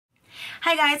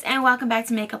Hi guys, and welcome back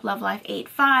to Makeup Love Life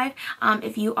 85.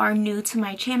 If you are new to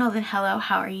my channel, then hello,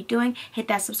 how are you doing? Hit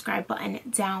that subscribe button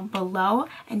down below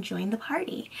and join the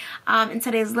party. In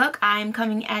today's look, I'm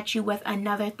coming at you with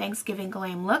another Thanksgiving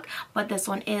glam look, but this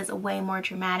one is way more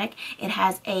dramatic. It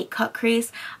has a cut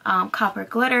crease, copper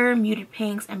glitter, muted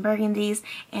pinks and burgundies,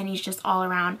 and he's just all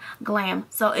around glam.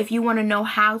 So if you want to know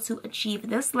how to achieve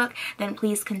this look, then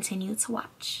please continue to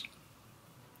watch.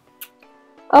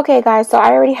 Okay guys, so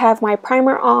I already have my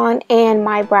primer on and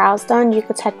my brows done. You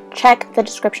could check the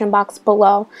description box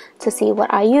below to see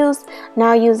what I used.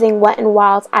 Now using Wet n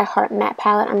Wild's I Heart Matte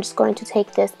palette, I'm just going to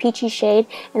take this peachy shade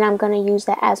and I'm going to use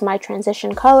that as my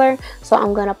transition color. So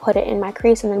I'm going to put it in my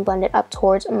crease and then blend it up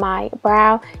towards my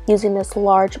brow using this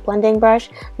large blending brush.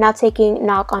 Now taking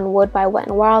Knock on Wood by Wet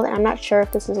n Wild, and I'm not sure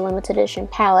if this is a limited edition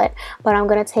palette, but I'm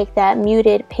going to take that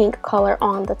muted pink color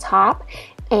on the top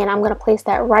and I'm going to place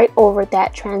that right over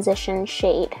that transition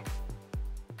shade.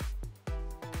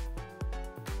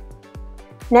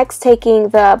 Next, taking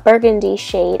the burgundy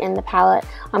shade in the palette,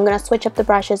 I'm going to switch up the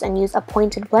brushes and use a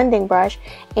pointed blending brush,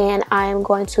 and I'm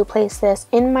going to place this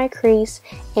in my crease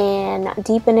and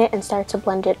deepen it and start to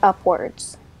blend it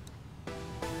upwards.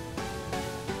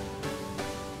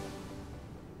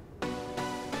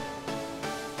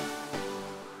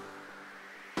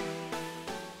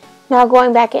 Now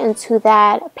going back into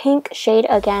that pink shade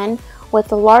again with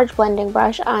the large blending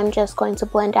brush, I'm just going to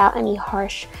blend out any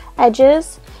harsh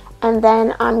edges, and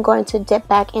then I'm going to dip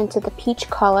back into the peach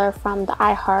color from the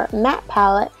I Heart Matte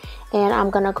palette and I'm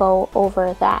going to go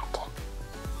over that.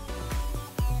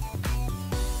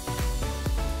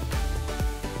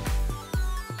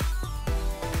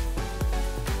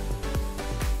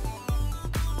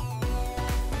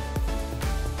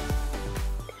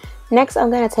 Next,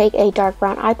 I'm going to take a dark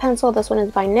brown eye pencil. This one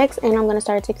is by NYX, and I'm going to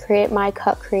start to create my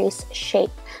cut crease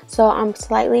shape. So I'm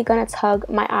slightly going to tug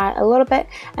my eye a little bit,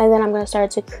 and then I'm going to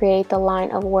start to create the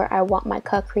line of where I want my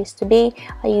cut crease to be.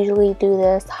 I usually do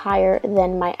this higher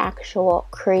than my actual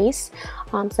crease.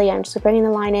 So yeah, I'm just bringing the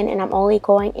line in, and I'm only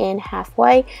going in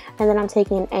halfway, and then I'm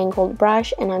taking an angled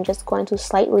brush, and I'm just going to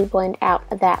slightly blend out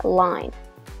that line.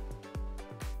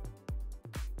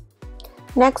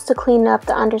 Next, to clean up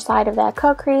the underside of that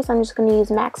cut crease, I'm just going to use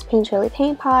MAC's Paint Chili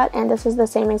Paint Pot, and this is the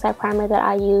same exact primer that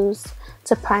I used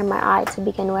to prime my eye to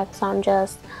begin with. So I'm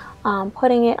just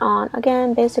putting it on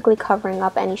again, basically covering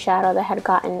up any shadow that had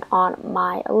gotten on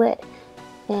my lid.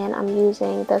 And I'm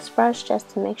using this brush just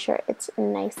to make sure it's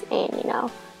nice and, you know,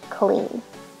 clean.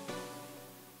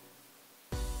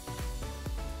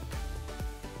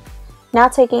 Now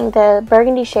taking the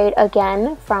burgundy shade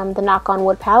again from the Knock on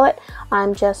Wood palette,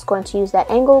 I'm just going to use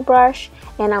that angle brush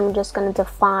and I'm just going to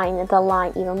define the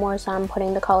line even more. So I'm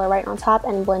putting the color right on top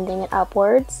and blending it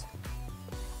upwards.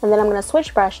 And then I'm going to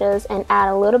switch brushes and add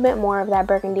a little bit more of that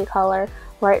burgundy color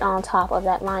right on top of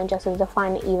that line just to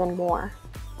define it even more.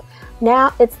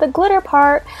 Now it's the glitter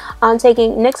part. I'm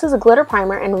taking NYX's glitter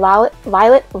primer and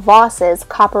Violet Voss's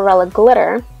Copperella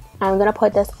glitter. I'm going to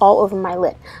put this all over my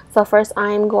lid. So first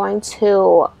I'm going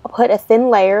to put a thin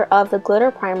layer of the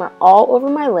glitter primer all over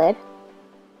my lid.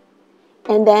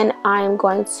 And then I'm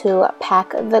going to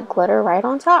pack the glitter right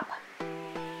on top.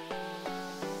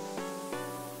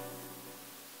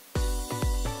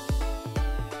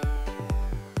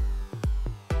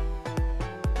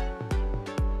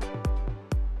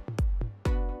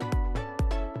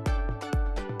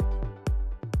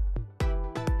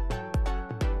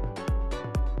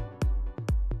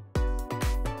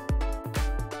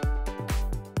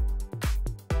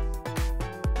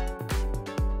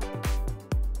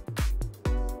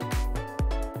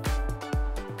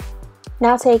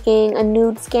 Now taking a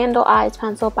nude Scandal Eyes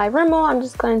pencil by Rimmel, I'm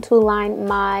just going to line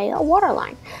my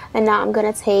waterline. And now I'm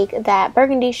going to take that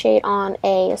burgundy shade on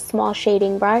a small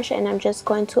shading brush and I'm just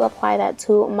going to apply that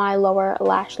to my lower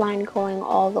lash line, going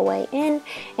all the way in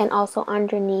and also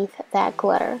underneath that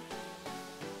glitter.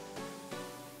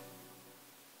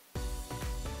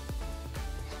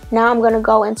 Now I'm going to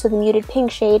go into the muted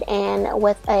pink shade, and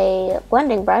with a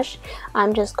blending brush,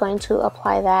 I'm just going to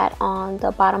apply that on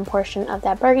the bottom portion of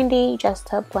that burgundy just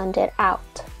to blend it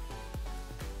out.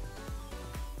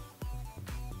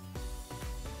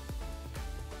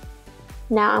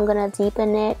 Now I'm going to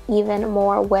deepen it even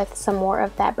more with some more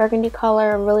of that burgundy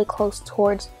color really close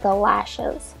towards the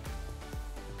lashes.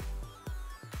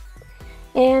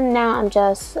 And now I'm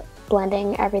just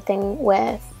blending everything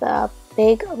with a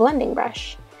big blending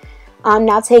brush. I'm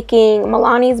now taking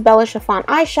Milani's Bella Chiffon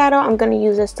eyeshadow. I'm going to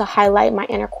use this to highlight my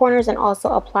inner corners and also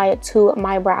apply it to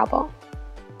my brow bone.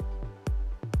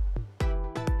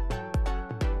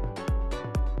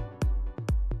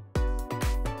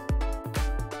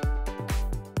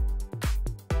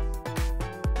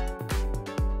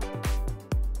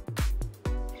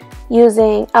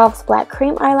 Using e.l.f.'s black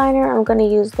cream eyeliner, I'm going to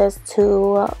use this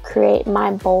to create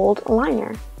my bold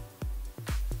liner.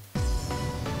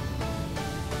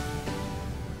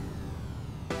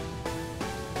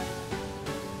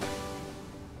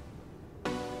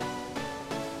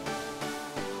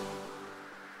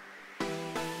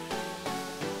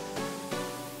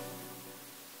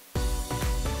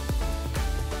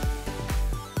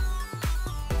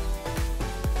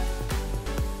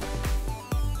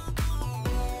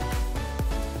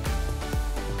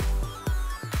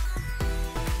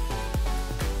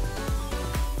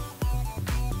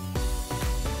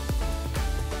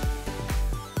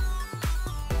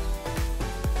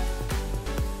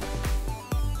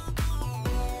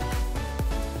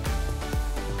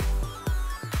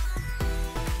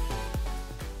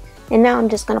 And now I'm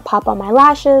just going to pop on my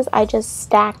lashes. I just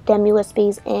stacked them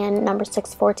USBs and number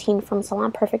 614 from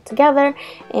Salon Perfect together,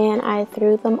 and I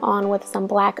threw them on with some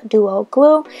black duo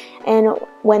glue. And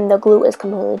when the glue is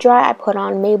completely dry, I put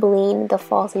on Maybelline the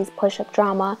Falsies Push Up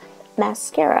Drama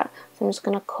mascara. So I'm just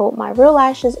going to coat my real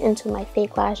lashes into my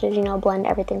fake lashes, you know, blend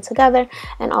everything together,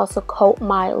 and also coat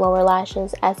my lower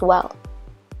lashes as well.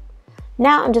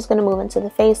 Now I'm just going to move into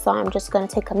the face, so I'm just going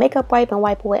to take a makeup wipe and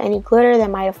wipe away any glitter that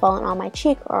might have fallen on my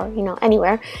cheek or, you know,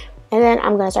 anywhere. And then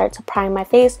I'm going to start to prime my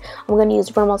face. I'm going to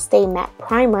use Rimmel Stay Matte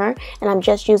Primer, and I'm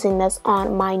just using this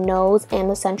on my nose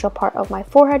and the central part of my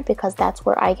forehead because that's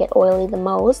where I get oily the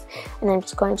most. And I'm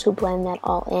just going to blend that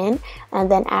all in.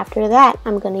 And then after that,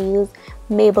 I'm going to use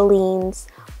Maybelline's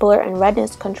Blur and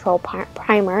Redness Control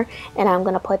Primer, and I'm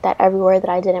going to put that everywhere that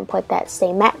I didn't put that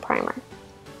Stay Matte Primer.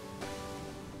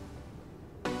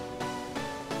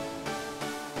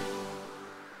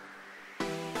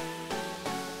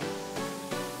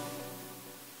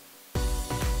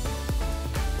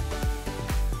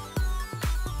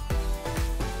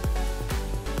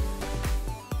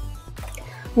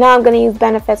 Now I'm going to use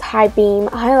Benefit's High Beam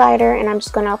highlighter, and I'm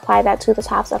just going to apply that to the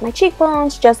tops of my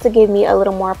cheekbones just to give me a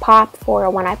little more pop for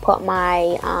when I put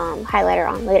my highlighter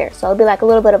on later. So it'll be like a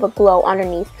little bit of a glow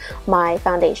underneath my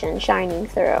foundation shining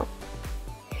through.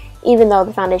 Even though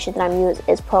the foundation that I'm using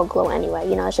is Pro Glow anyway,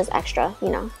 you know, it's just extra, you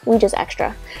know, we just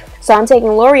extra. So I'm taking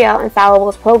L'Oreal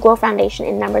Infallible's Pro Glow Foundation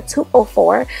in number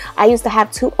 204. I used to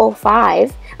have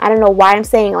 205. I don't know why I'm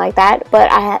saying it like that,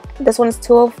 but this one is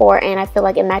 204, and I feel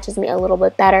like it matches me a little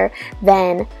bit better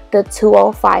than the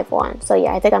 205 one. So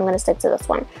yeah, I think I'm going to stick to this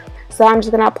one. So I'm just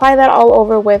going to apply that all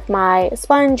over with my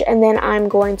sponge, and then I'm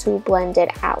going to blend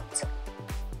it out.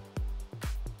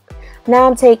 Now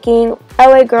I'm taking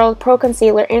LA Girl Pro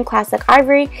Concealer in Classic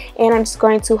Ivory, and I'm just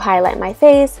going to highlight my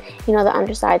face, you know, the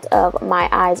undersides of my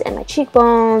eyes and my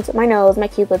cheekbones, my nose, my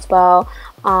cupid's bow,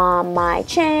 my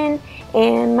chin,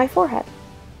 and my forehead.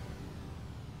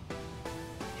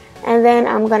 And then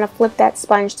I'm going to flip that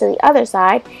sponge to the other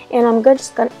side, and I'm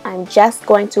just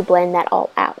going to blend that all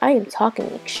out. I am talking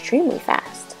extremely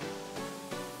fast.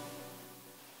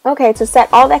 Okay, to set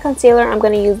all that concealer, I'm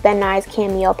going to use Ben Nye's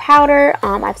Cameo Powder.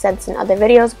 I've said this in other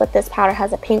videos, but this powder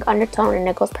has a pink undertone and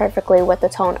it goes perfectly with the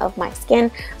tone of my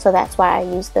skin. So that's why I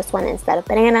use this one instead of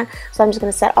Banana. So I'm just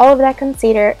going to set all of that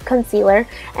concealer,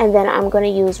 and then I'm going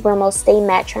to use Rimmel Stay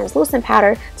Matte Translucent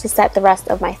Powder to set the rest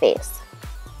of my face.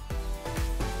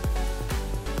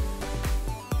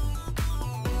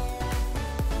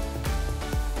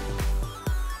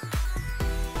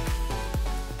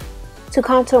 To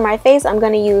contour my face, I'm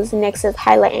going to use NYX's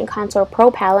Highlight and Contour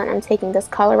Pro Palette. I'm taking this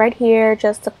color right here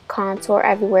just to contour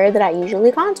everywhere that I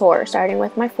usually contour, starting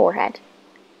with my forehead.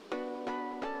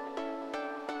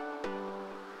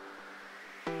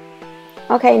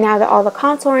 Okay, now that all the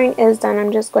contouring is done,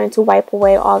 I'm just going to wipe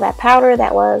away all that powder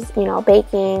that was, you know,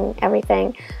 baking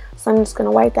everything. So I'm just going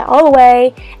to wipe that all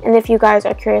away. And if you guys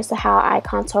are curious to how I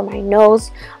contour my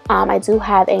nose, I do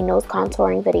have a nose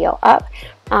contouring video up.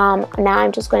 Now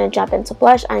I'm just going to jump into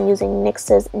blush. I'm using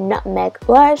NYX's Nutmeg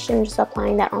Blush. I'm just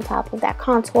applying that on top of that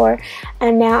contour.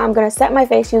 And now I'm going to set my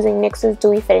face using NYX's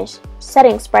Dewy Finish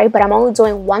Setting Spray, but I'm only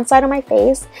doing one side of my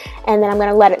face. And then I'm going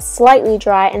to let it slightly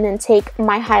dry and then take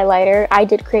my highlighter. I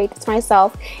did create this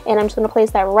myself. And I'm just going to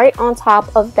place that right on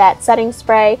top of that setting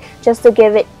spray just to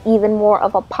give it even more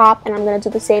of a pop. And I'm going to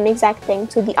do the same exact thing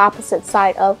to the opposite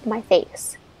side of my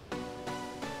face.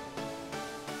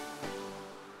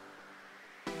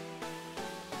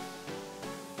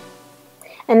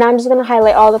 And now I'm just going to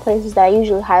highlight all the places that I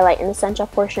usually highlight in the central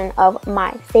portion of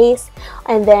my face.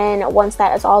 And then once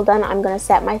that is all done, I'm going to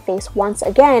set my face once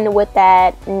again with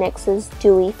that NYX's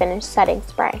Dewy Finish Setting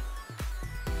Spray.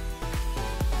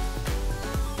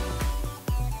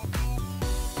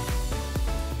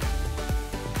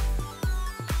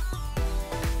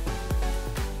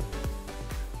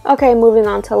 Okay, moving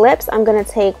on to lips, I'm going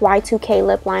to take Y2K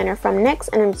lip liner from NYX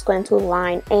and I'm just going to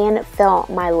line and fill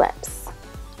my lips.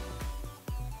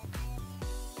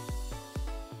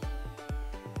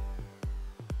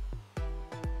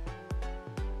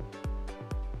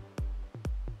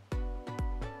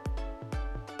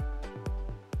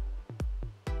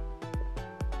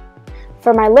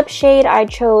 For my lip shade, I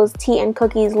chose Tea and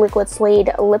Cookies Liquid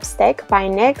Suede Lipstick by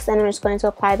NYX, and I'm just going to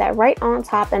apply that right on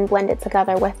top and blend it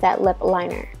together with that lip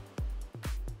liner.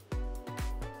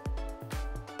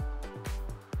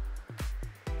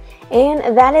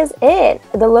 And that is it.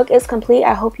 The look is complete.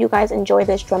 I hope you guys enjoy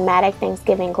this dramatic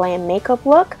Thanksgiving glam makeup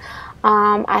look.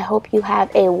 I hope you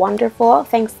have a wonderful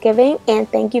Thanksgiving, and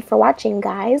thank you for watching,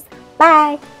 guys.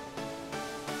 Bye!